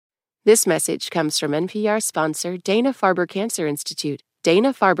This message comes from NPR sponsor Dana-Farber Cancer Institute.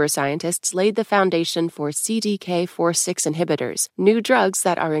 Dana-Farber scientists laid the foundation for CDK4/6 inhibitors, new drugs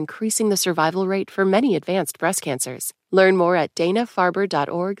that are increasing the survival rate for many advanced breast cancers. Learn more at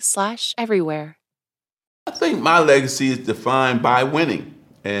danafarber.org/everywhere. I think my legacy is defined by winning.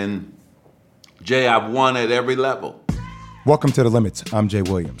 And Jay, I've won at every level. Welcome to The Limits. I'm Jay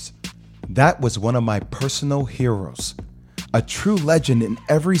Williams. That was one of my personal heroes. A true legend in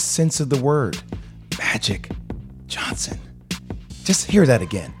every sense of the word. Magic Johnson. Just hear that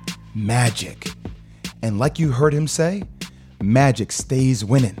again. Magic. And like you heard him say, magic stays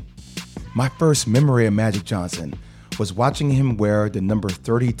winning. My first memory of Magic Johnson was watching him wear the number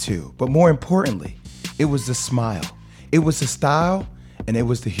 32. But more importantly, it was the smile, it was the style, and it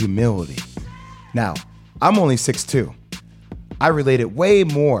was the humility. Now, I'm only 6'2". I related way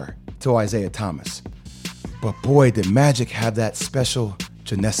more to Isaiah Thomas. But boy, did Magic have that special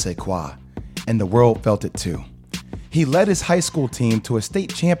je ne sais quoi, and the world felt it too. He led his high school team to a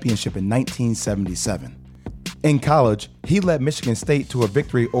state championship in 1977. In college, he led Michigan State to a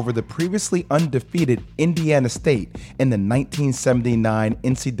victory over the previously undefeated Indiana State in the 1979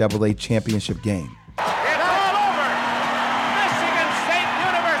 NCAA championship game. It's all over! Michigan State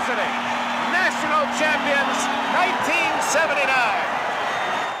University, national champions,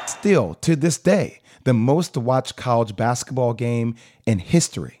 1979. Still, to this day, the most watched college basketball game in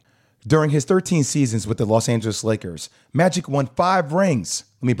history. During his 13 seasons with the Los Angeles Lakers, Magic won 5 rings.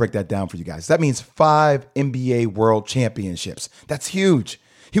 Let me break that down for you guys. That means 5 NBA World Championships. That's huge.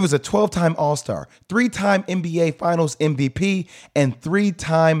 He was a 12-time All-Star, 3-time NBA Finals MVP, and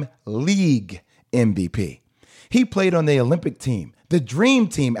 3-time League MVP. He played on the Olympic team, the Dream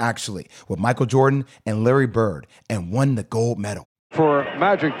Team actually, with Michael Jordan and Larry Bird, and won the gold medal. For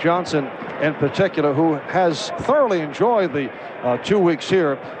Magic Johnson in particular, who has thoroughly enjoyed the 2 weeks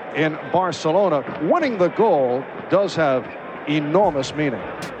here in Barcelona, winning the gold does have enormous meaning.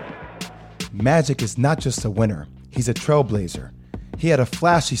 Magic is not just a winner, he's a trailblazer. He had a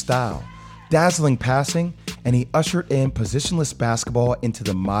flashy style, dazzling passing, and he ushered in positionless basketball into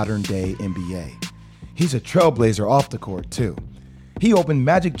the modern-day NBA. He's a trailblazer off the court, too. He opened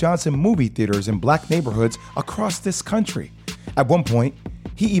Magic Johnson movie theaters in black neighborhoods across this country. At one point,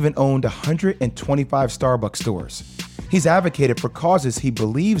 he even owned 125 Starbucks stores. He's advocated for causes he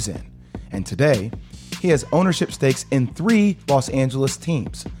believes in. And today, he has ownership stakes in 3 Los Angeles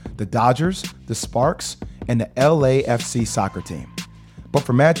teams, the Dodgers, the Sparks, and the LAFC soccer team. But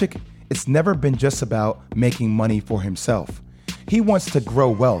for Magic, it's never been just about making money for himself. He wants to grow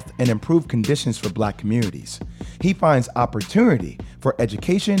wealth and improve conditions for black communities. He finds opportunity for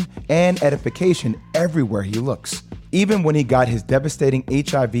education and edification everywhere he looks, even when he got his devastating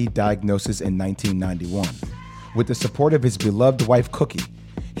HIV diagnosis in 1991. With the support of his beloved wife, Cookie,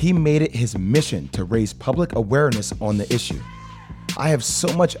 he made it his mission to raise public awareness on the issue. I have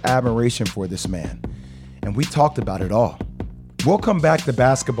so much admiration for this man, and we talked about it all. We'll come back to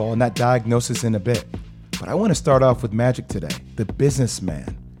basketball and that diagnosis in a bit, but I want to start off with Magic today, the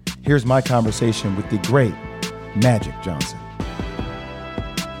businessman. Here's my conversation with the great Magic Johnson.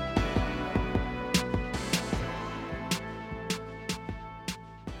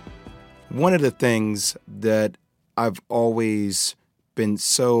 One of the things that I've always been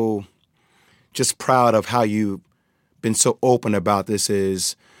so just proud of how you've been so open about this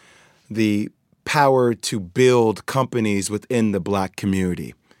is the power to build companies within the black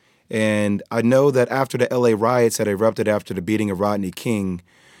community. And I know that after the LA riots that erupted after the beating of Rodney King,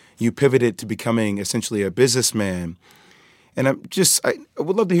 you pivoted to becoming essentially a businessman. And I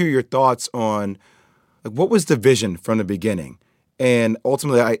would love to hear your thoughts on what was the vision from the beginning? And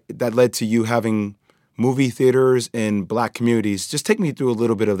ultimately, that led to you having movie theaters in black communities. Just take me through a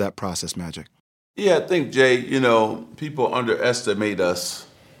little bit of that process, Magic. Yeah, I think, Jay, people underestimate us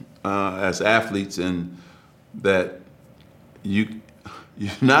as athletes, and that you're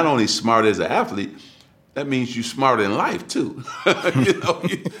not only smart as an athlete, that means you're smart in life, too.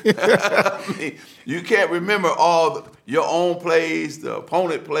 You can't remember all your own plays, the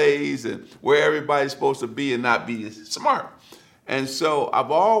opponent plays, and where everybody's supposed to be and not be smart. And so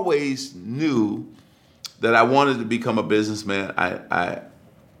I've always knew that I wanted to become a businessman. I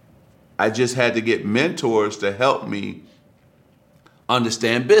just had to get mentors to help me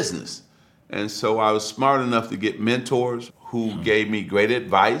understand business. And so I was smart enough to get mentors who gave me great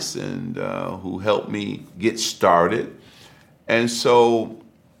advice and who helped me get started. And so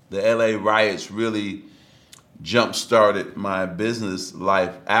the LA riots really jump-started my business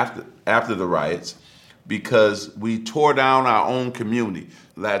life after the riots, because we tore down our own community.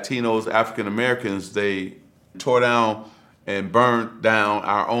 Latinos, African Americans, they tore down and burned down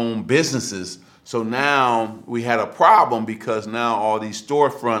our own businesses. So now we had a problem because now all these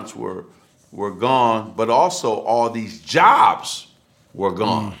storefronts were gone, but also all these jobs were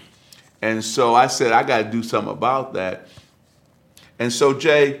gone. And so I said, I got to do something about that. And so,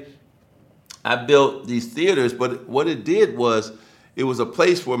 Jay, I built these theaters, but what it did was it was a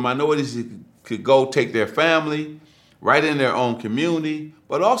place where minorities could go take their family right in their own community,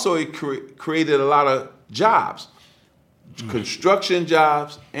 but also it created a lot of jobs, construction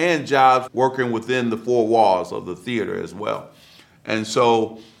jobs and jobs working within the four walls of the theater as well. And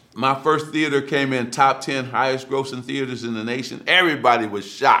so my first theater came in top 10 highest grossing theaters in the nation. Everybody was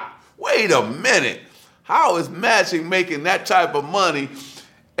shocked. Wait a minute. How is Magic making that type of money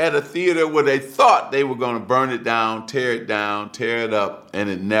at a theater where they thought they were going to burn it down, tear it up, and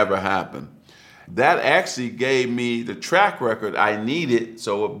it never happened? That actually gave me the track record I needed,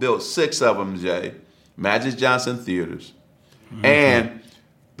 so it built 6 of them, Jay, Magic Johnson Theaters. And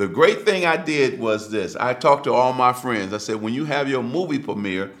the great thing I did was this. I talked to all my friends. I said, when you have your movie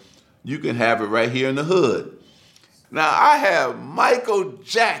premiere, you can have it right here in the hood. Now, I have Michael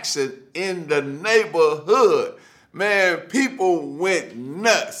Jackson in the neighborhood. Man, people went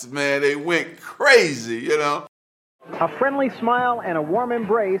nuts, man. They went crazy, you know. A friendly smile and a warm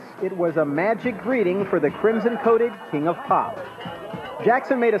embrace. It was a magic greeting for the crimson-coated King of Pop.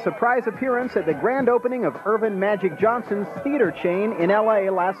 Jackson made a surprise appearance at the grand opening of Irvin Magic Johnson's theater chain in L.A.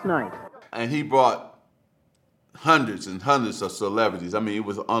 last night. And he brought hundreds and hundreds of celebrities. I mean, it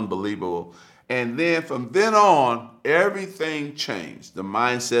was unbelievable. And then from then on, everything changed, the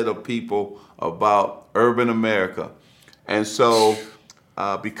mindset of people about urban America. And so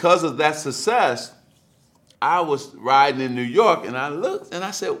because of that success, I was riding in New York and I looked and I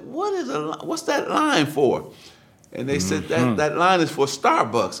said, what's that line for? And they said, that line is for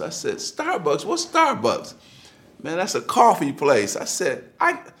Starbucks. I said, Starbucks? What's Starbucks? Man, that's a coffee place. I said,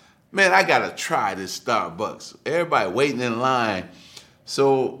 I got to try this Starbucks. Everybody waiting in line.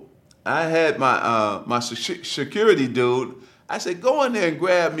 So I had my security dude. I said, go in there and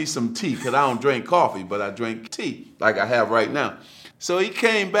grab me some tea, because I don't drink coffee, but I drink tea like I have right now. So he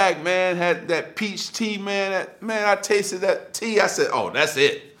came back, man, had that peach tea, man. I tasted that tea. I said, oh, that's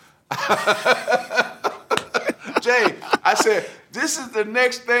it. Jay, I said, this is the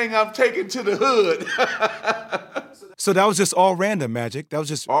next thing I'm taking to the hood. So that was just all random, Magic? That was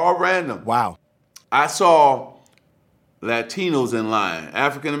just... all random. Wow. I saw Latinos in line,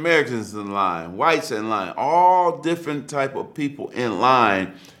 African Americans in line, whites in line, all different type of people in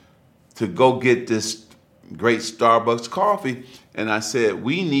line to go get this great Starbucks coffee. And I said,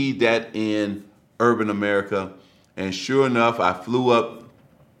 we need that in urban America. And sure enough, I flew up.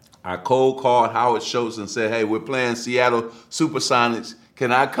 I cold called Howard Schultz and said, hey, we're playing Seattle Supersonics.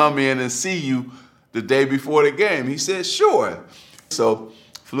 Can I come in and see you the day before the game? He said, sure. So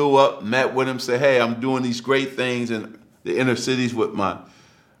flew up, met with him, said, hey, I'm doing these great things in the inner cities with my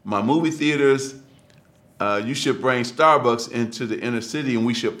movie theaters. You should bring Starbucks into the inner city and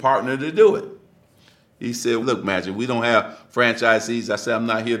we should partner to do it. He said, look, Magic, we don't have franchisees. I said, I'm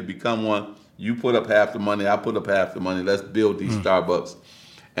not here to become one. You put up half the money, I put up half the money. Let's build these Starbucks.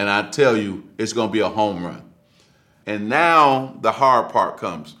 And I tell you, it's going to be a home run. And now the hard part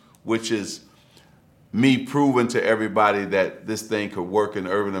comes, which is me proving to everybody that this thing could work in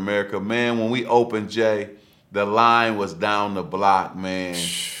urban America. Man, when we opened, Jay, the line was down the block, man.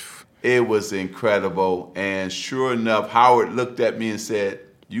 It was incredible. And sure enough, Howard looked at me and said,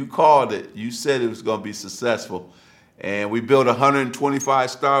 you called it. You said it was going to be successful. And we built 125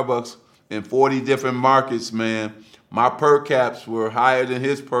 Starbucks in 40 different markets, man. My per caps were higher than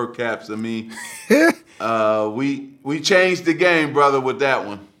his per caps. I mean, we changed the game, brother, with that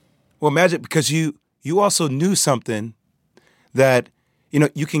one. Well, Magic, because you also knew something that,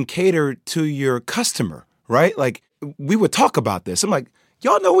 you can cater to your customer, right? Like, we would talk about this. I'm like,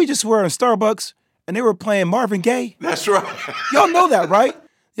 y'all know we just were in Starbucks and they were playing Marvin Gaye? That's right. Y'all know that, right?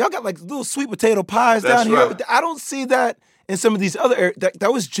 Y'all got like little sweet potato pies down here. Right. I don't see that in some of these other areas.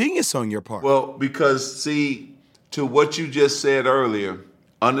 That was genius on your part. Well, because, see, to what you just said earlier,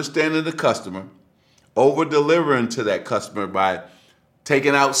 understanding the customer, over-delivering to that customer by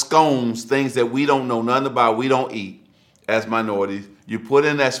taking out scones, things that we don't know nothing about, we don't eat as minorities. You put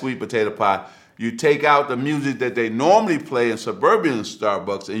in that sweet potato pie. You take out the music that they normally play in suburban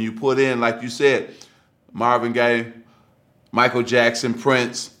Starbucks, and you put in, like you said, Marvin Gaye, Michael Jackson,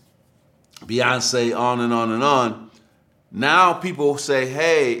 Prince, Beyonce, on and on and on. Now people say,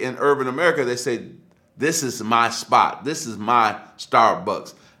 hey, in urban America, they say, this is my spot. This is my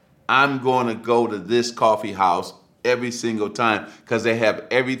Starbucks. I'm going to go to this coffee house every single time because they have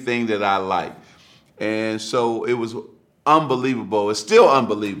everything that I like. And so it was unbelievable. It's still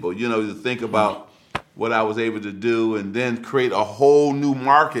unbelievable, to think about what I was able to do and then create a whole new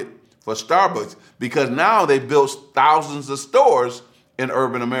market for Starbucks, because now they built thousands of stores in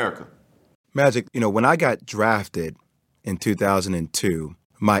urban America. Magic, when I got drafted in 2002,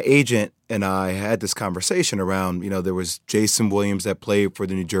 my agent and I had this conversation around, there was Jason Williams that played for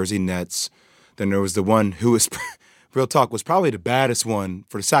the New Jersey Nets. Then there was the one who was, real talk, was probably the baddest one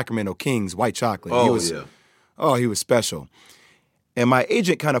for the Sacramento Kings, White Chocolate. He was special. And my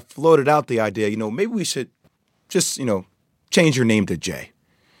agent kind of floated out the idea, maybe we should just, change your name to Jay.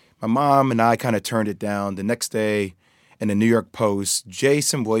 My mom and I kind of turned it down. The next day in the New York Post,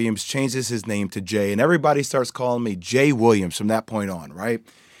 Jason Williams changes his name to Jay, and everybody starts calling me Jay Williams from that point on, right?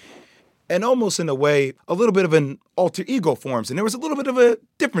 And almost in a way, a little bit of an alter ego forms. And there was a little bit of a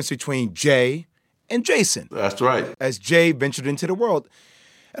difference between Jay and Jason. That's right. As Jay ventured into the world.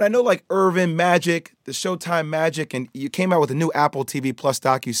 And I know like Irvin Magic, the Showtime Magic, and you came out with a new Apple TV Plus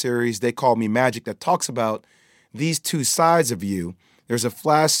docuseries, They Call Me Magic, that talks about these two sides of you. There's a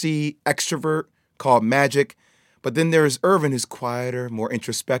flashy extrovert called Magic, but then there's Irvin, who's quieter, more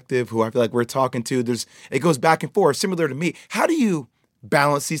introspective, who I feel like we're talking to. It goes back and forth, similar to me. How do you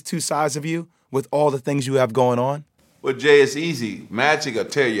balance these two sides of you with all the things you have going on? Well, Jay, it's easy. Magic will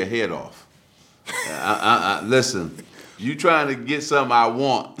tear your head off. Listen, you trying to get something I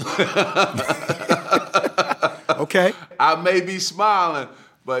want. Okay. I may be smiling,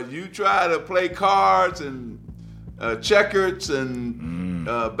 but you try to play cards and checkers and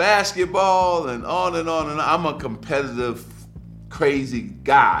basketball and on and on and on. I'm a competitive, crazy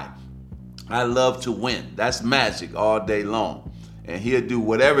guy. I love to win. That's Magic all day long. And he'll do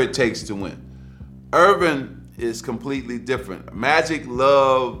whatever it takes to win. Irvin is completely different. Magic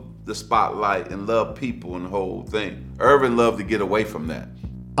loved the spotlight and loved people and the whole thing. Irvin loved to get away from that.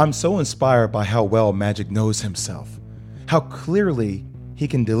 I'm so inspired by how well Magic knows himself, how clearly he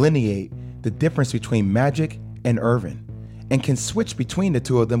can delineate the difference between Magic and Irvin, and can switch between the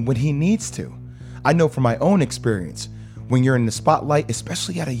two of them when he needs to. I know from my own experience, when you're in the spotlight,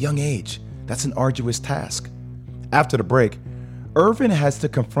 especially at a young age, that's an arduous task. After the break, Irvin has to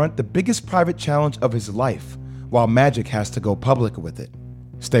confront the biggest private challenge of his life, while Magic has to go public with it.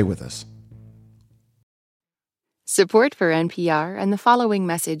 Stay with us. Support for NPR and the following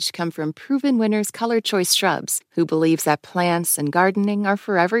message come from Proven Winners Color Choice Shrubs, who believes that plants and gardening are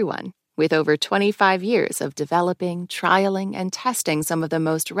for everyone. With over 25 years of developing, trialing, and testing some of the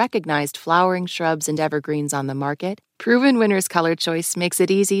most recognized flowering shrubs and evergreens on the market, Proven Winners Color Choice makes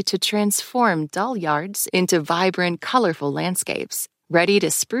it easy to transform dull yards into vibrant, colorful landscapes. Ready to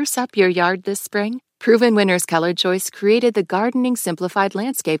spruce up your yard this spring? Proven Winners Color Choice created the Gardening Simplified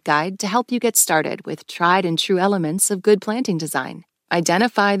Landscape Guide to help you get started with tried and true elements of good planting design.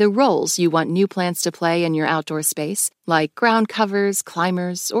 Identify the roles you want new plants to play in your outdoor space, like ground covers,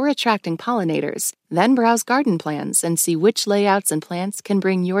 climbers, or attracting pollinators. Then browse garden plans and see which layouts and plants can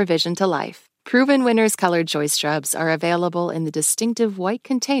bring your vision to life. Proven Winners Colored Choice Shrubs are available in the distinctive white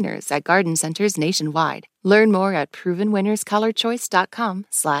containers at garden centers nationwide. Learn more at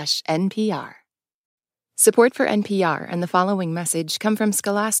provenwinnerscolorchoice.com/NPR. Support for NPR and the following message come from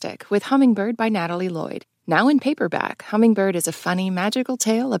Scholastic with Hummingbird by Natalie Lloyd. Now in paperback, Hummingbird is a funny, magical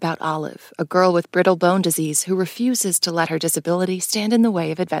tale about Olive, a girl with brittle bone disease who refuses to let her disability stand in the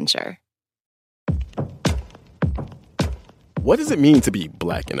way of adventure. What does it mean to be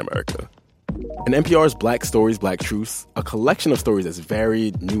Black in America? In NPR's Black Stories, Black Truths, a collection of stories as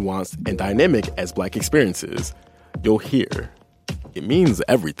varied, nuanced, and dynamic as Black experiences, you'll hear it means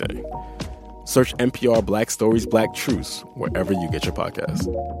everything. Search NPR Black Stories, Black Truths wherever you get your podcasts.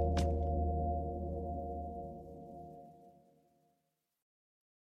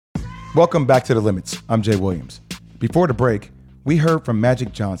 Welcome back to The Limits. I'm Jay Williams. Before the break, we heard from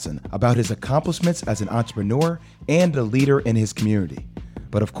Magic Johnson about his accomplishments as an entrepreneur and a leader in his community.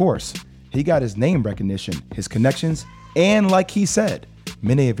 But of course, he got his name recognition, his connections, and like he said,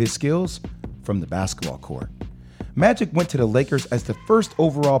 many of his skills from the basketball court. Magic went to the Lakers as the first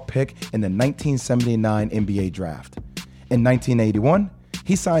overall pick in the 1979 NBA draft. In 1981,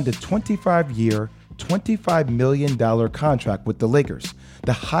 he signed a 25-year, $25 million contract with the Lakers,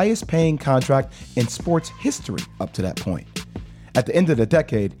 the highest paying contract in sports history up to that point. At the end of the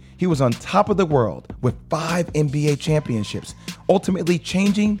decade, he was on top of the world with 5 NBA championships, ultimately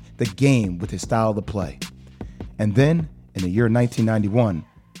changing the game with his style of play. And then, in the year 1991,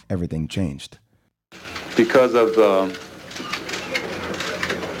 everything changed. Because of the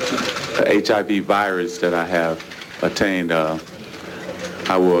HIV virus that I have attained, I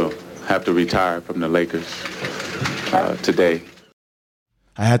will have to retire from the Lakers today.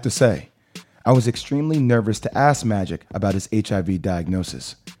 I had to say, I was extremely nervous to ask Magic about his HIV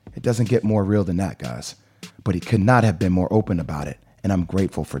diagnosis. It doesn't get more real than that, guys. But he could not have been more open about it, and I'm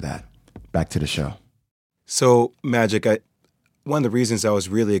grateful for that. Back to the show. So, Magic, one of the reasons I was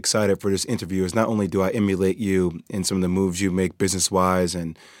really excited for this interview is not only do I emulate you in some of the moves you make business-wise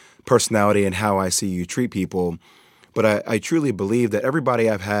and personality and how I see you treat people, but I truly believe that everybody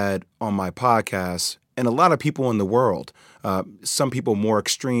I've had on my podcast, and a lot of people in the world, some people more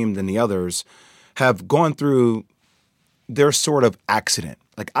extreme than the others, have gone through their sort of accident.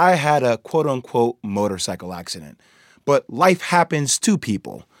 Like I had a quote-unquote motorcycle accident, but life happens to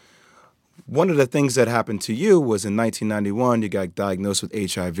people. One of the things that happened to you was in 1991, you got diagnosed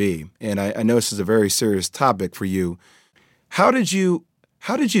with HIV. And I know this is a very serious topic for you. How did you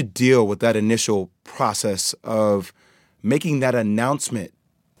deal with that initial process of making that announcement?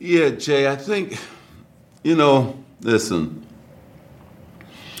 Yeah, Jay, I think, listen,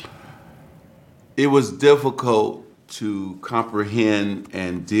 it was difficult to comprehend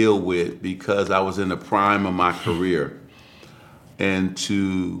and deal with because I was in the prime of my career. And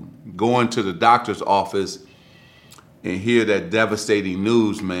to go into the doctor's office and hear that devastating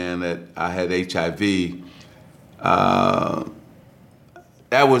news, man, that I had HIV,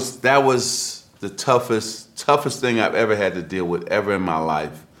 that was the toughest thing I've ever had to deal with ever in my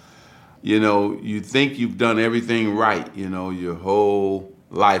life. You think you've done everything right, your whole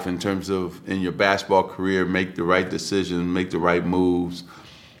life in terms of in your basketball career, make the right decision, make the right moves.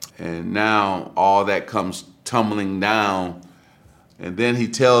 And now all that comes tumbling down. And then he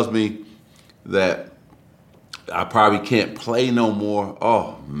tells me that I probably can't play no more.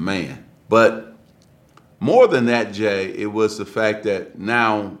 Oh, man. But more than that, Jay, it was the fact that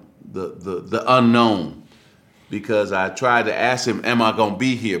now the unknown. Because I tried to ask him, am I going to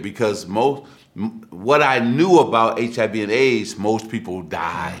be here? Because what I knew about HIV and AIDS, most people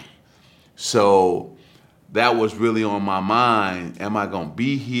die. So that was really on my mind. Am I going to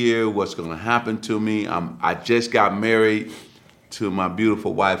be here? What's going to happen to me? I just got married to my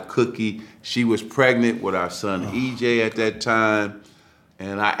beautiful wife, Cookie. She was pregnant with our son, EJ, at that time.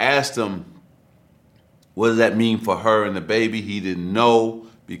 And I asked him, what does that mean for her and the baby? He didn't know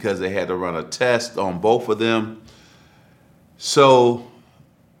because they had to run a test on both of them. So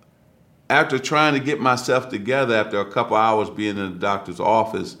after trying to get myself together after a couple hours being in the doctor's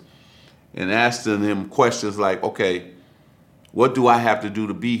office and asking him questions like, okay, what do I have to do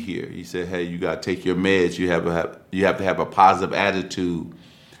to be here? He said, hey, you got to take your meds. You have to have a positive attitude.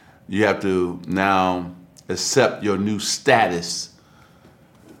 You have to now accept your new status.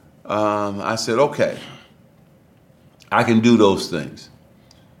 I said, okay, I can do those things.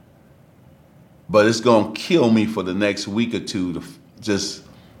 But it's going to kill me for the next week or two to just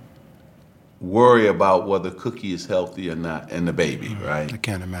worry about whether Cookie is healthy or not and the baby, right? I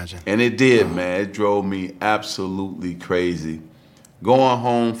can't imagine. And it did, man. It drove me absolutely crazy. Going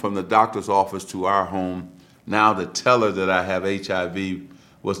home from the doctor's office to our home, now to tell her that I have HIV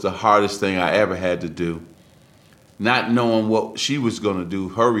was the hardest thing I ever had to do. Not knowing what she was going to do,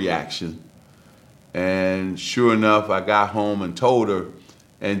 her reaction. And sure enough, I got home and told her.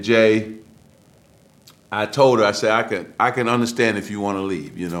 And Jay, I told her, I said, I can understand if you want to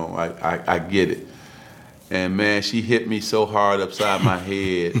leave. I get it. And man, she hit me so hard upside my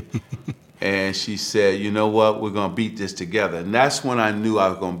head. And she said, you know what, we're going to beat this together. And that's when I knew I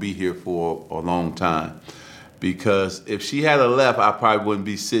was going to be here for a long time. Because if she had left, I probably wouldn't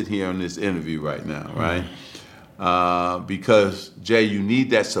be sitting here in this interview right now, right? Because, Jay, you need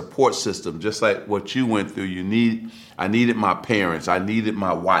that support system, just like what you went through. I needed my parents. I needed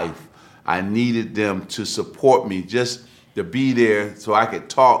my wife. I needed them to support me, just to be there so I could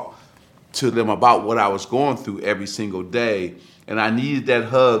talk to them about what I was going through every single day. And I needed that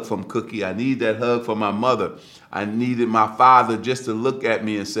hug from Cookie. I needed that hug from my mother. I needed my father just to look at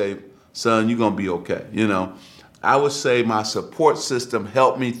me and say, son, you're going to be okay. I would say my support system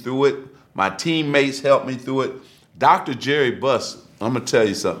helped me through it. My teammates helped me through it. Dr. Jerry Buss, I'm going to tell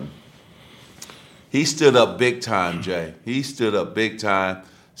you something. He stood up big time, Jay. He stood up big time.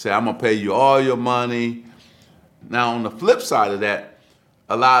 Said, I'm going to pay you all your money. Now, on the flip side of that,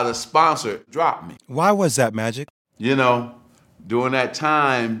 a lot of the sponsors dropped me. Why was that, Magic? During that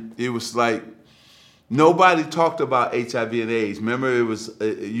time, it was like nobody talked about HIV and AIDS. Remember, it was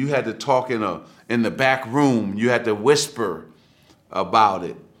you had to talk in the back room. You had to whisper about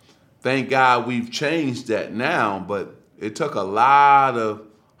it. Thank God we've changed that now, but it took a lot of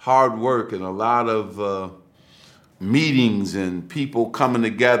hard work and a lot of meetings and people coming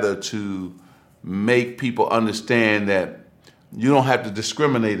together to make people understand that you don't have to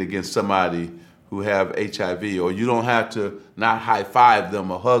discriminate against somebody who have HIV, or you don't have to not high-five them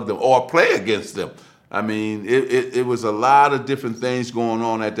or hug them or play against them. I mean, it was a lot of different things going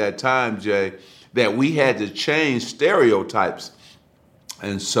on at that time, Jay, that we had to change stereotypes.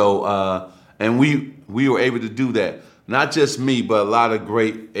 And so, and we were able to do that. Not just me, but a lot of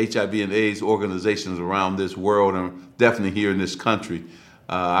great HIV and AIDS organizations around this world, and definitely here in this country.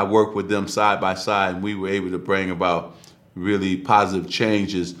 I worked with them side by side, and we were able to bring about really positive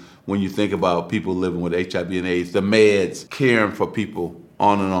changes when you think about people living with HIV and AIDS, the meds, caring for people,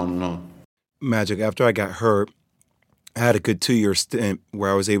 on and on and on. Magic, after I got hurt, I had a good 2-year stint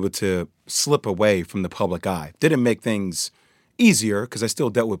where I was able to slip away from the public eye. Didn't make things easier because I still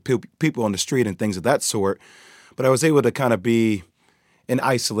dealt with people on the street and things of that sort, but I was able to kind of be in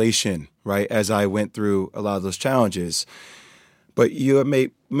isolation, right, as I went through a lot of those challenges. But you have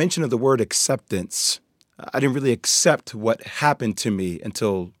made mention of the word acceptance. I didn't really accept what happened to me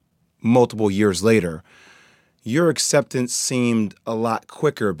until multiple years later. Your acceptance seemed a lot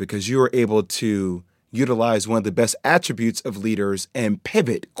quicker because you were able to utilize one of the best attributes of leaders and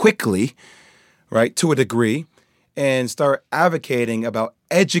pivot quickly, right, to a degree, and start advocating about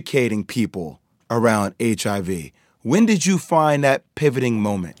educating people around HIV. When did you find that pivoting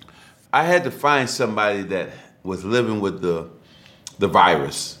moment? I had to find somebody that was living with the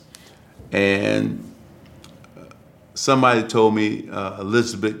virus. And somebody told me,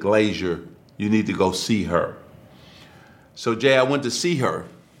 Elizabeth Glazier, you need to go see her. So, Jay, I went to see her,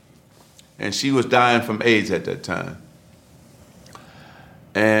 and she was dying from AIDS at that time.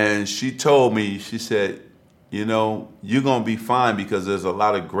 And she told me, she said, you know, you're going to be fine because there's a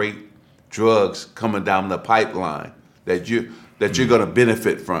lot of great drugs coming down the pipeline that you're going to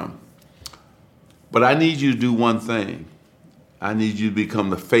benefit from. But I need you to do one thing. I need you to become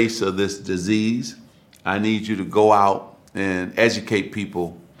the face of this disease. I need you to go out and educate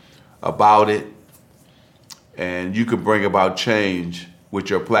people about it, and you can bring about change with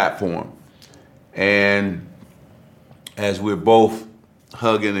your platform. And as we're both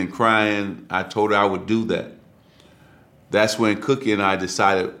hugging and crying, I told her I would do that. That's when Cookie and I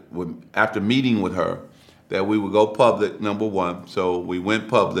decided, after meeting with her, that we would go public, number one. So we went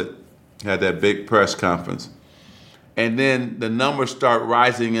public, had that big press conference. And then the numbers start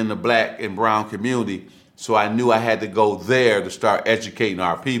rising in the Black and brown community. So I knew I had to go there to start educating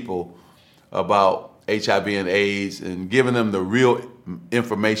our people about HIV and AIDS and giving them the real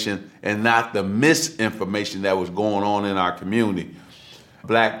information and not the misinformation that was going on in our community.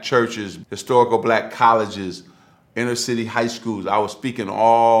 Black churches, historical Black colleges, inner city high schools. I was speaking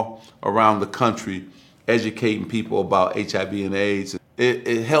all around the country, educating people about HIV and AIDS.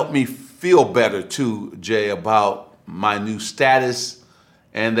 It helped me feel better too, Jay, about my new status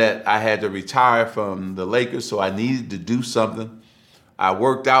and that I had to retire from the Lakers, so I needed to do something. I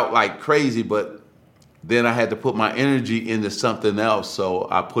worked out like crazy, but then I had to put my energy into something else, so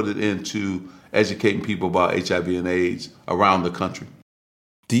I put it into educating people about HIV and AIDS around the country.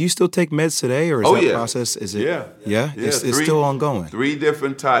 Do you still take meds today, or is that process? Is it? Yeah. It's still ongoing. 3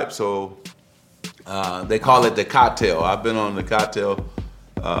 different types. So they call it the cocktail. I've been on the cocktail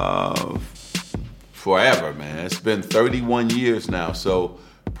forever, man. It's been 31 years now. So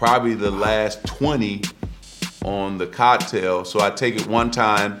probably the last 20 on the cocktail. So I take it one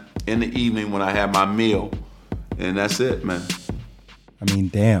time in the evening when I have my meal, and that's it, man. I mean,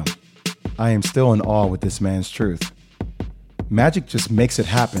 damn. I am still in awe with this man's truth. Magic just makes it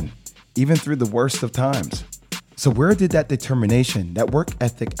happen, even through the worst of times. So where did that determination, that work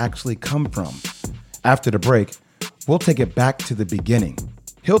ethic actually come from? After the break, we'll take it back to the beginning.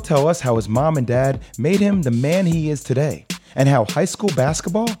 He'll tell us how his mom and dad made him the man he is today, and how high school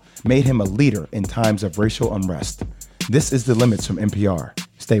basketball made him a leader in times of racial unrest. This is The Limits from NPR.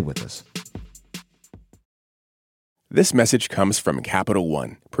 Stay with us. This message comes from Capital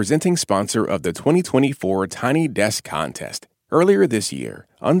One, presenting sponsor of the 2024 Tiny Desk Contest. Earlier this year,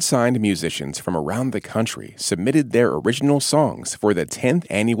 unsigned musicians from around the country submitted their original songs for the 10th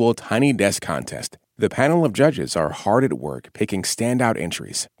annual Tiny Desk Contest. The panel of judges are hard at work picking standout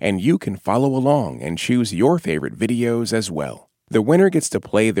entries, and you can follow along and choose your favorite videos as well. The winner gets to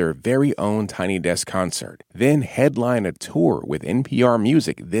play their very own Tiny Desk concert, then headline a tour with NPR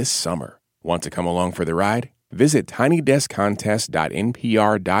Music this summer. Want to come along for the ride? Visit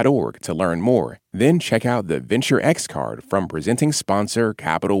tinydeskcontest.npr.org to learn more. Then check out the Venture X card from presenting sponsor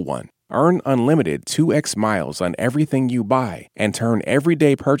Capital One. Earn unlimited 2x miles on everything you buy and turn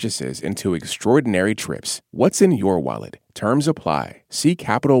everyday purchases into extraordinary trips. What's in your wallet? Terms apply. See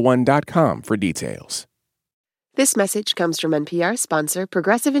CapitalOne.com for details. This message comes from NPR sponsor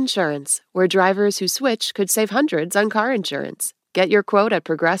Progressive Insurance, where drivers who switch could save hundreds on car insurance. Get your quote at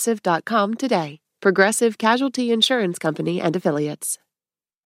Progressive.com today. Progressive Casualty Insurance Company and Affiliates.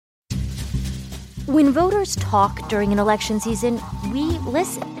 When voters talk during an election season, we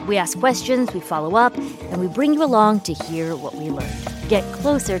listen. We ask questions, we follow up, and we bring you along to hear what we learned. Get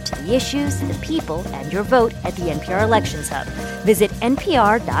closer to the issues, the people, and your vote at the NPR Elections Hub. Visit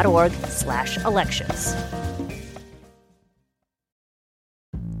npr.org/elections.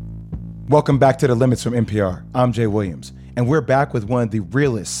 Welcome back to The Limits from NPR. I'm Jay Williams, and we're back with one of the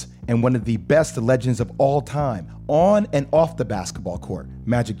realest and one of the best legends of all time, on and off the basketball court,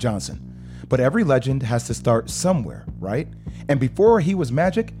 Magic Johnson. But every legend has to start somewhere, right? And before he was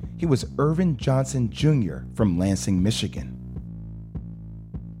Magic, he was Irvin Johnson Jr. from Lansing, Michigan.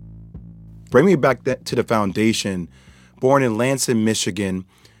 Bring me back to the foundation. Born in Lansing, Michigan.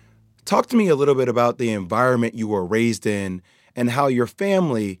 Talk to me a little bit about the environment you were raised in and how your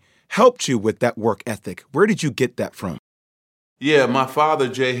family helped you with that work ethic. Where did you get that from? Yeah, my father,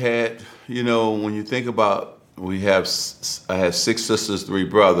 Jay, had, when you think about, I had 6 sisters, 3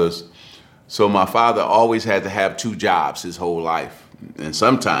 brothers. So my father always had to have 2 jobs his whole life, and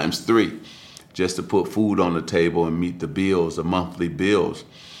sometimes 3, just to put food on the table and meet the bills, the monthly bills.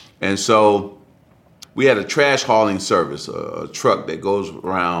 And so we had a trash hauling service, a truck that goes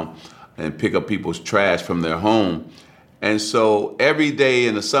around and pick up people's trash from their home. And so every day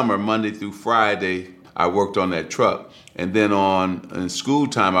in the summer, Monday through Friday, I worked on that truck. And then in school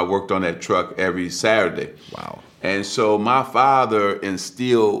time, I worked on that truck every Saturday. Wow. And so my father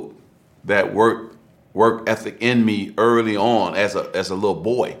instilled that work ethic in me early on as a little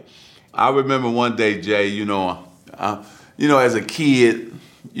boy. I remember one day, Jay, as a kid,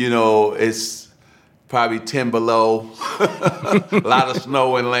 it's probably 10 below, a lot of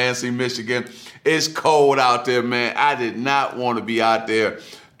snow in Lansing, Michigan. It's cold out there, man. I did not want to be out there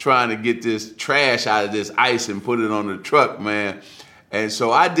trying to get this trash out of this ice and put it on the truck, man. And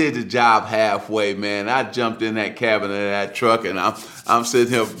so I did the job halfway, man. I jumped in that cabin of that truck, and I'm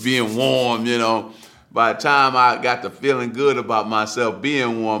sitting here being warm, By the time I got to feeling good about myself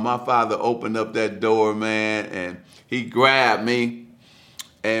being warm, my father opened up that door, man, and he grabbed me.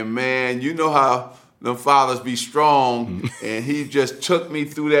 And, man, you know how them fathers be strong, and he just took me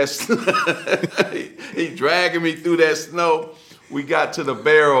through that he dragging me through that snow. We got to the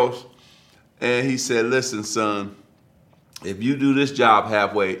barrels, and he said, listen, son, if you do this job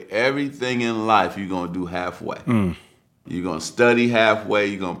halfway, everything in life you're going to do halfway. You're going to study halfway.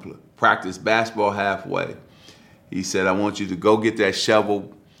 You're going to practice basketball halfway. He said, I want you to go get that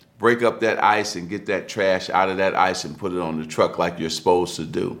shovel, break up that ice, and get that trash out of that ice and put it on the truck like you're supposed to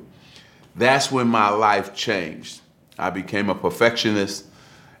do. That's when my life changed. I became a perfectionist.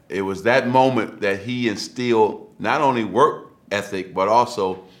 It was that moment that he instilled not only work ethic, but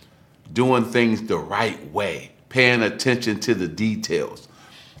also doing things the right way, paying attention to the details.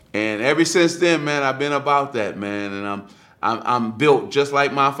 And ever since then, man, I've been about that, man. And I'm built just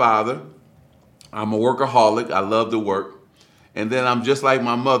like my father. I'm a workaholic. I love to work. And then I'm just like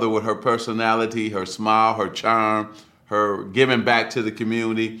my mother with her personality, her smile, her charm, her giving back to the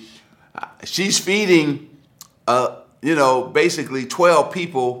community. She's feeding, basically 12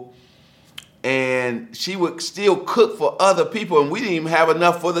 people, and she would still cook for other people, and we didn't even have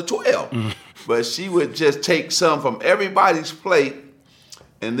enough for the 12. But she would just take some from everybody's plate,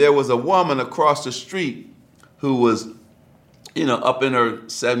 and there was a woman across the street who was, up in her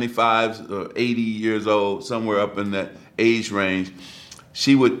 75s or 80 years old, somewhere up in that age range.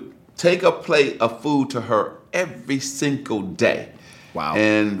 She would take a plate of food to her every single day. Wow.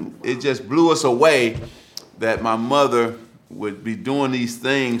 And it just blew us away that my mother would be doing these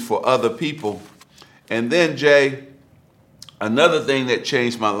things for other people. And then, Jay, another thing that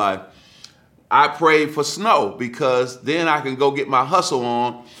changed my life, I prayed for snow because then I can go get my hustle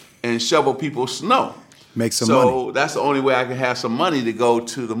on and shovel people's snow. Make some money. So that's the only way I can have some money to go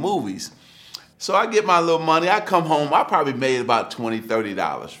to the movies. So I get my little money. I come home. I probably made about $20,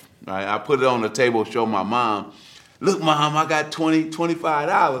 $30. Right? I put it on the table, show my mom. Look, Mom, I got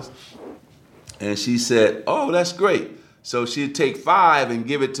 $25. And she said, oh, that's great. So she'd take $5 and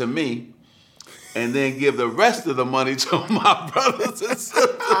give it to me and then give the rest of the money to my brothers and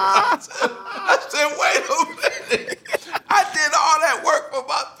sisters. I said, wait a minute. I did all that work for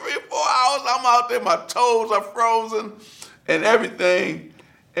about 3 or 4 hours. I'm out there, my toes are frozen and everything.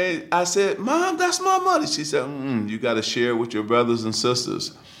 And I said, Mom, that's my money. She said, you got to share with your brothers and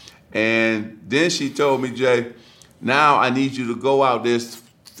sisters. And then she told me, Jay, now I need you to go out. There's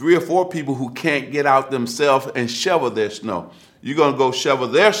 3 or 4 people who can't get out themselves and shovel their snow. You're going to go shovel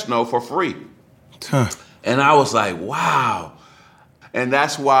their snow for free. And I was like, wow. And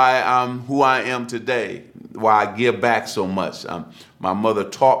that's why I'm who I am today. why I give back so much. My mother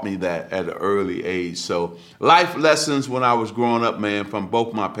taught me that at an early age. So life lessons when I was growing up, man, from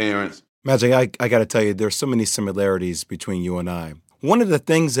both my parents. Magic, I got to tell you, there's so many similarities between you and I. One of the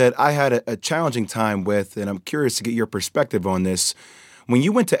things that I had a challenging time with, and I'm curious to get your perspective on this, when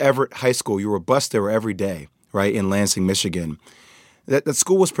you went to Everett High School, you were bused there every day, right, in Lansing, Michigan. That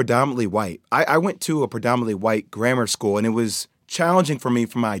school was predominantly white. I went to a predominantly white grammar school, and it was challenging for me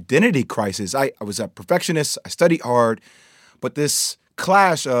for my identity crisis. I was a perfectionist. I studied hard, but this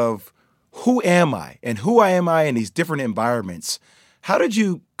clash of who am I and who am I in these different environments, how did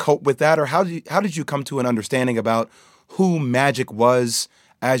you cope with that, or how did you come to an understanding about who Magic was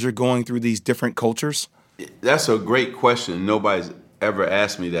as you're going through these different cultures? That's a great question. Nobody's ever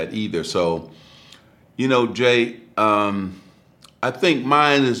asked me that either. So, Jay, I think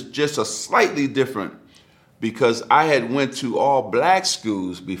mine is just a slightly different because I had went to all black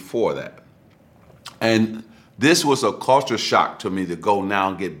schools before that. And this was a culture shock to me to go now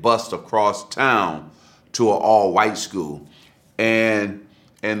and get bused across town to an all white school. And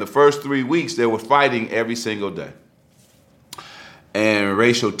in the first 3 weeks, they were fighting every single day and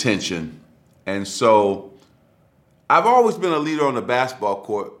racial tension. And so I've always been a leader on the basketball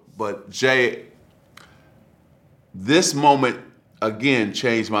court, but Jay, this moment again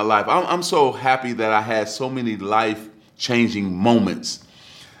changed my life. I'm so happy that I had so many life-changing moments.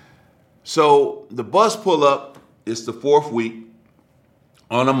 So the bus pull up, it's the 4th week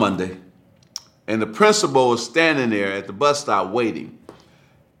on a Monday, and the principal is standing there at the bus stop waiting.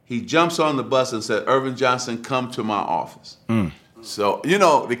 He jumps on the bus and said, "Irvin Johnson, come to my office." So,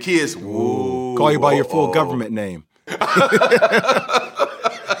 the kids, whoa. Call you by your full government name.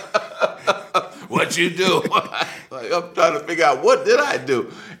 What you do? Like, I'm trying to figure out, what did I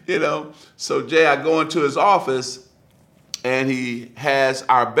do? So Jay, I go into his office, and he has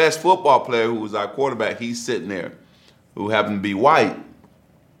our best football player, who was our quarterback. He's sitting there, who happened to be white.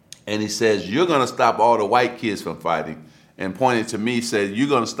 And he says, "You're going to stop all the white kids from fighting." And pointed to me, said, "You're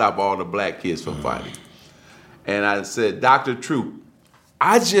going to stop all the black kids from fighting." And I said, "Dr. Troop,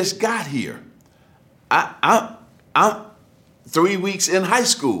 I just got here. I'm 3 weeks in high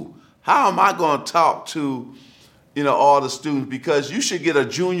school. How am I going to talk to, all the students? Because you should get a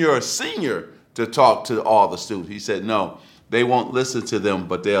junior or senior to talk to all the students." He said, "No, they won't listen to them,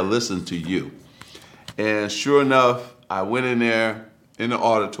 but they'll listen to you." And sure enough, I went in there in the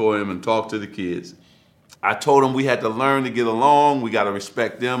auditorium and talked to the kids. I told them we had to learn to get along. We got to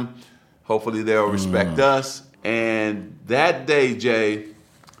respect them. Hopefully they'll respect us. And that day, Jay,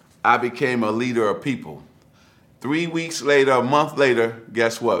 I became a leader of people. 3 weeks later, a month later,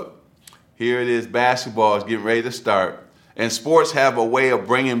 guess what? Here it is, basketball is getting ready to start. And sports have a way of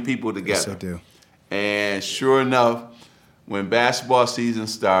bringing people together. Yes, they do. And sure enough, when basketball season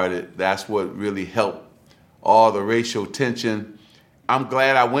started, that's what really helped all the racial tension. I'm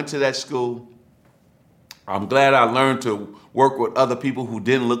glad I went to that school. I'm glad I learned to work with other people who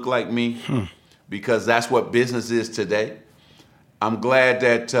didn't look like me, because that's what business is today. I'm glad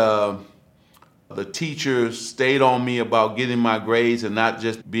that the teachers stayed on me about getting my grades and not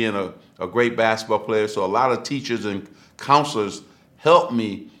just being a great basketball player. So a lot of teachers and counselors helped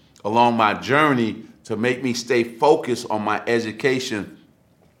me along my journey to make me stay focused on my education,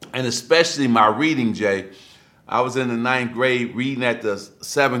 and especially my reading, Jay. I was in the 9th grade reading at the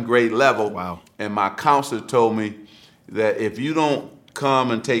 7th grade level. Wow. And my counselor told me that if you don't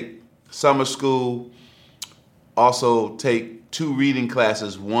come and take summer school, also take 2 reading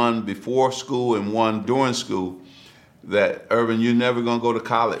classes, one before school and one during school, that, Irvin, you're never going to go to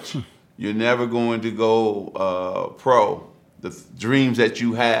college. You're never going to go pro. The dreams that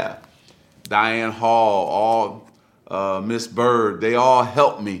you have, Diane Hall, all Miss Bird, they all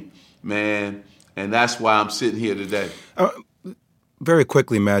helped me, man. And that's why I'm sitting here today. Very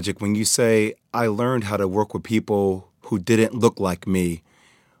quickly, Magic, when you say, I learned how to work with people who didn't look like me,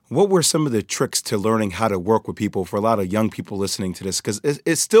 what were some of the tricks to learning how to work with people for a lot of young people listening to this? Because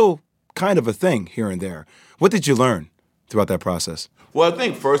it's still kind of a thing here and there. What did you learn throughout that process? Well, I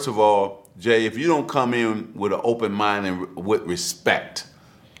think, first of all, Jay, if you don't come in with an open mind and with respect,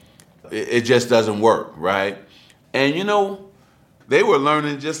 it just doesn't work, right? And, they were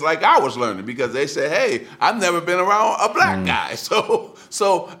learning just like I was learning, because they said, "Hey, I've never been around a black guy." So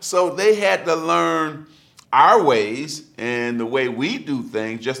they had to learn our ways and the way we do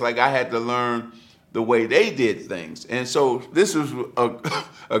things, just like I had to learn the way they did things. And so this was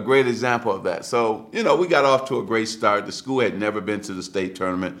a great example of that. So, we got off to a great start. The school had never been to the state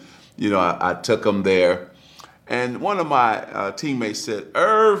tournament. I took them there. And one of my teammates said,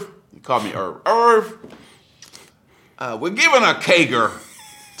 "Irv," he called me Irv, "we're giving a kager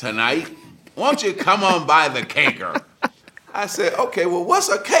tonight. why don't you come on by the Kager? I said, okay, well, what's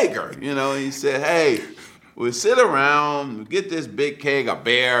a Kager? You know, he said, hey, we sit around, we get this big keg of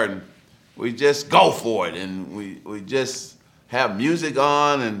beer, and we just go for it. And we just have music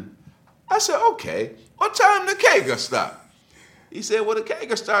on. And I said, okay, what time the Kager start? He said, well, the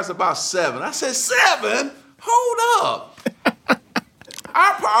Kager starts about 7. I said, 7? Hold up.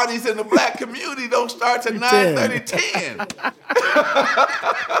 Our parties in the black community don't start till 9:30, 10.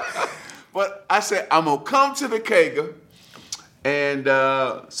 But I said, I'm going to come to the Kager. And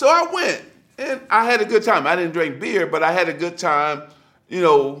so I went. And I had a good time. I didn't drink beer, but I had a good time, you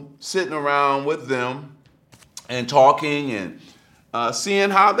know, sitting around with them and talking and seeing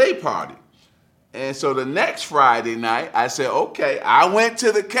how they party. And so the next Friday night, I said, okay, I went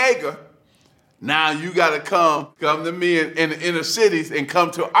to the Kager. Now you got to come to me in the inner cities and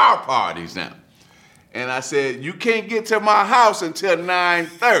come to our parties now. And I said, you can't get to my house until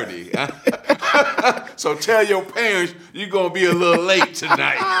 9:30. So tell your parents you're going to be a little late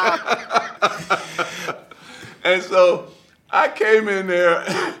tonight. And so I came in there,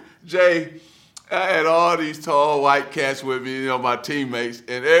 Jay, I had all these tall white cats with me, you know, my teammates,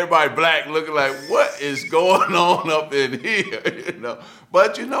 and everybody black looking like, what is going on up in here, you know?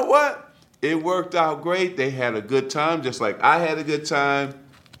 But you know what? It worked out great. They had a good time, just like I had a good time,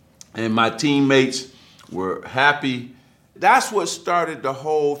 and my teammates were happy. That's what started the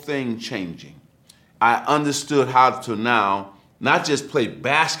whole thing changing. I understood how to now not just play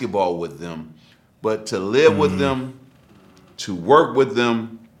basketball with them, but to live with them, to work with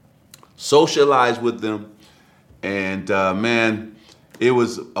them, socialize with them. And man, it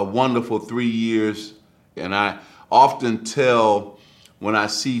was a wonderful 3 years. And I often tell when I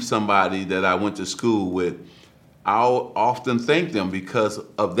see somebody that I went to school with, I'll often thank them because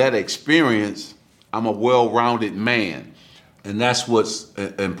of that experience. I'm a well-rounded man. And that's what's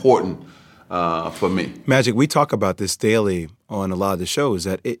important for me. Magic, we talk about this daily on a lot of the shows,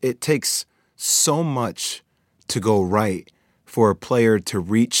 that it takes so much to go right for a player to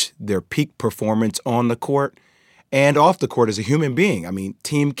reach their peak performance on the court and off the court as a human being. I mean,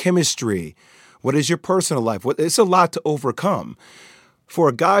 team chemistry. What is your personal life? It's a lot to overcome. For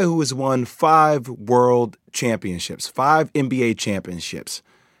a guy who has won 5 world championships, 5 NBA championships,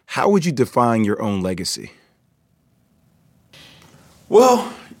 how would you define your own legacy?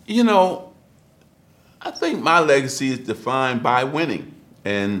 Well, you know, I think my legacy is defined by winning.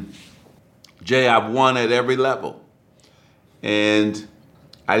 And Jay, I've won at every level. And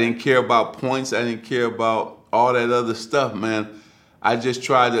I didn't care about points. I didn't care about all that other stuff, man. I just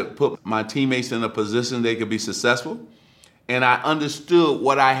tried to put my teammates in a position they could be successful. And I understood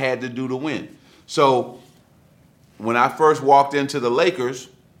what I had to do to win. So when I first walked into the Lakers,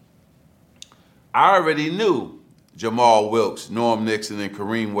 I already knew Jamal Wilkes, Norm Nixon, and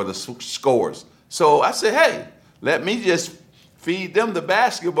Kareem were the scorers. So I said, hey, let me just feed them the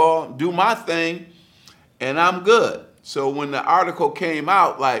basketball, do my thing, and I'm good. So when the article came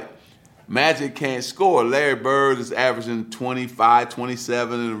out, like, Magic can't score. Larry Bird is averaging 25,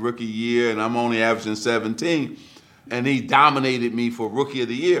 27 in the rookie year, and I'm only averaging 17. And he dominated me for Rookie of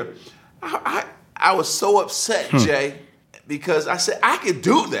the Year. I was so upset, Jay, because I said, I could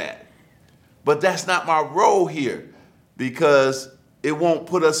do that. But that's not my role here, because it won't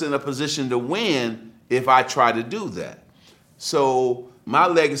put us in a position to win if I try to do that. So my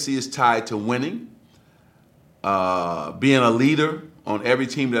legacy is tied to winning, being a leader on every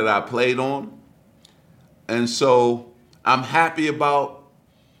team that I played on. And so I'm happy about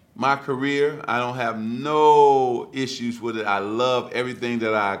my career. I don't have no issues with it. I love everything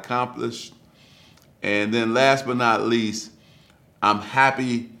that I accomplished. And then last but not least, I'm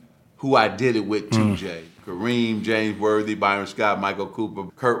happy who I did it with too, Jay. Kareem, James Worthy, Byron Scott, Michael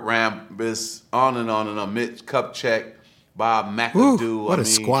Cooper, Kurt Rambis, on and on and on. Mitch Kupchak, Bob McAdoo. What a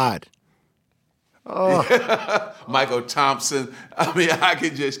squad. Oh. Michael Thompson. I mean, I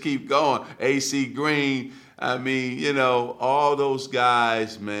could just keep going. A.C. Green. I mean, you know, all those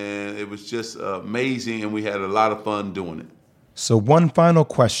guys, man, it was just amazing, and we had a lot of fun doing it. So one final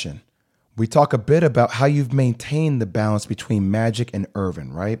question. We talk a bit about how you've maintained the balance between Magic and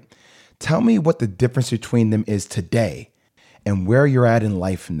Earvin, right? Tell me what the difference between them is today and where you're at in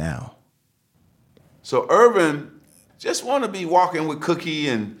life now. So Earvin just want to be walking with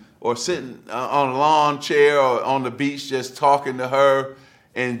Cookie or sitting on a lawn chair or on the beach just talking to her,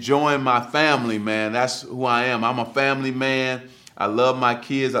 enjoying my family, man. That's who I am. I'm a family man. I love my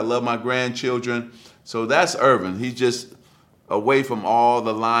kids. I love my grandchildren. So that's Earvin. He's just away from all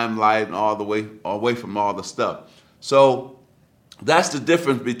the limelight and all the way away from all the stuff. So that's the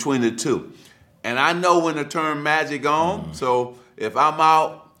difference between the two. And I know when to turn Magic on. So if I'm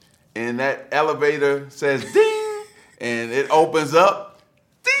out and that elevator says ding, and it opens up.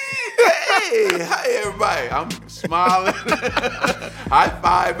 Ding! Hey, hi everybody. I'm smiling,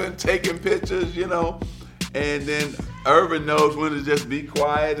 high-fiving, taking pictures, And then Irvin knows when to just be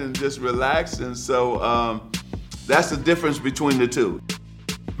quiet and just relax. And so that's the difference between the two.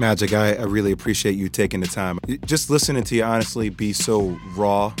 Magic, I really appreciate you taking the time. Just listening to you honestly be so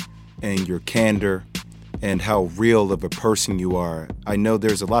raw and your candor and how real of a person you are. I know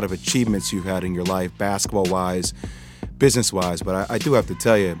there's a lot of achievements you've had in your life, basketball-wise, business-wise, but I do have to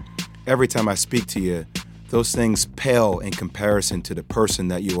tell you, every time I speak to you, those things pale in comparison to the person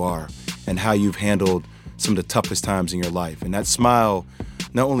that you are and how you've handled some of the toughest times in your life. And that smile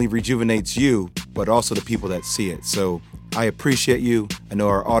not only rejuvenates you, but also the people that see it. So I appreciate you. I know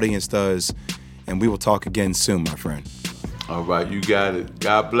our audience does. And we will talk again soon, my friend. All right, you got it.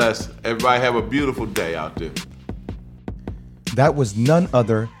 God bless. Everybody have a beautiful day out there. That was none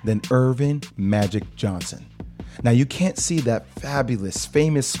other than Earvin Magic Johnson. Now, you can't see that fabulous,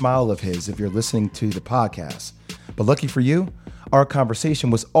 famous smile of his if you're listening to the podcast. But lucky for you, our conversation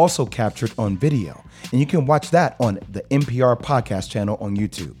was also captured on video, and you can watch that on the NPR podcast channel on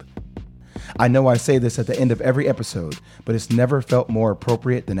YouTube. I know I say this at the end of every episode, but it's never felt more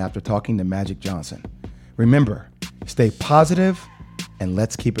appropriate than after talking to Magic Johnson. Remember, stay positive, and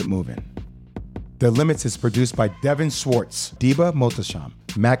let's keep it moving. The Limits is produced by Devin Schwartz, Deba Motasham,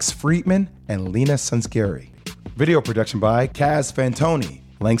 Max Friedman, and Lena Sunskeri. Video production by Kaz Fantoni,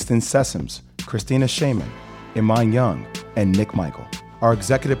 Langston Sessoms, Christina Shaman, Iman Young, and Nick Michael. Our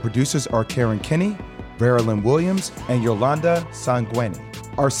executive producers are Karen Kinney, Verilyn Williams, and Yolanda Sanguini.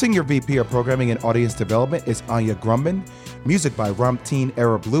 Our senior VP of Programming and Audience Development is Anya Grumman. Music by Ramteen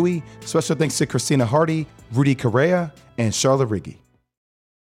Arab Louie. Special thanks to Christina Hardy, Rudy Correa, and Charlotte Riggi.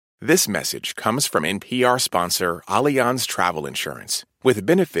 This message comes from NPR sponsor Allianz Travel Insurance. With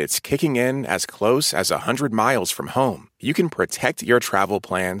benefits kicking in as close as 100 miles from home, you can protect your travel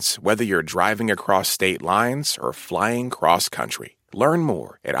plans whether you're driving across state lines or flying cross-country. Learn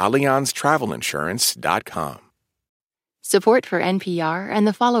more at AllianzTravelInsurance.com. Support for NPR and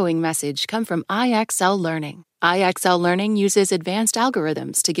the following message come from IXL Learning. IXL Learning uses advanced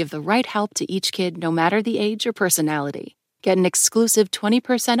algorithms to give the right help to each kid no matter the age or personality. Get an exclusive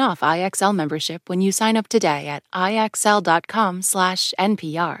 20% off IXL membership when you sign up today at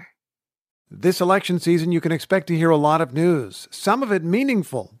IXL.com/NPR. This election season, you can expect to hear a lot of news, some of it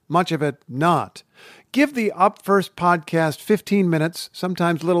meaningful, much of it not. Give the Up First podcast 15 minutes,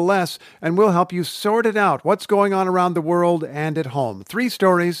 sometimes a little less, and we'll help you sort it out, what's going on around the world and at home. 3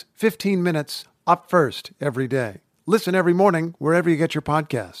 stories, 15 minutes, Up First every day. Listen every morning wherever you get your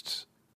podcasts.